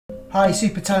Hi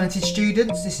super talented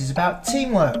students, this is about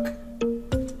teamwork.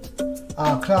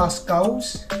 Our class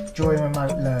goals during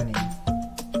remote learning.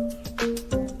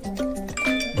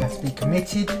 You have to be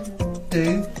committed,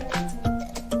 do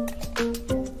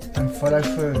and follow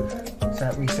through so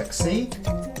that we succeed.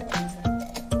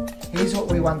 Here's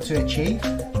what we want to achieve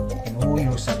in all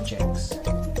your subjects.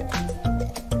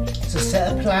 So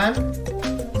set a plan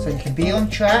so you can be on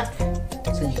track,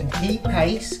 so you can keep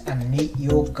pace and meet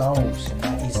your goals, and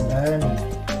that is learning.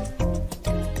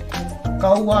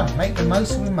 Goal 1, make the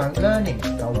most of remote learning.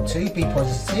 Goal 2, be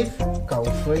positive. Goal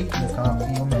 3, look after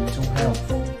your mental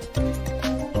health.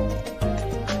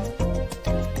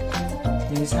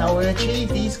 Here's how we achieve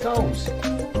these goals.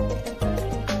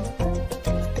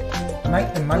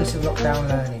 Make the most of lockdown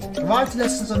learning. Arrive to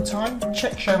lessons on time,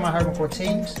 check show my homework or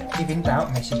teams. If in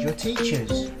doubt, message your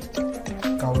teachers.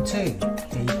 Goal 2,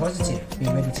 be positive. Be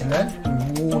ready to learn.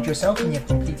 Reward yourself when you've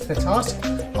completed the task.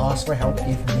 Ask for help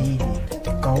if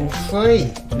needed. Goal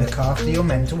 3, look after your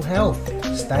mental health.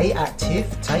 Stay active,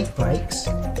 take breaks,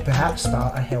 perhaps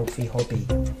start a healthy hobby.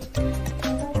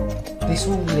 This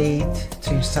will lead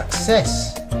to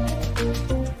success.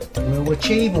 We'll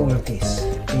achieve all of this.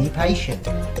 Be patient.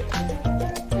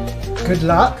 Good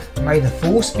luck, may the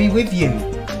force be with you.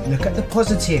 Look at the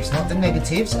positives, not the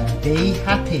negatives, and be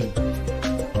happy.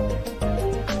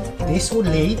 This will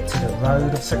lead to the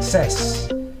road of success.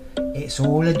 It's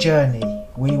all a journey.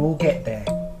 We will get there.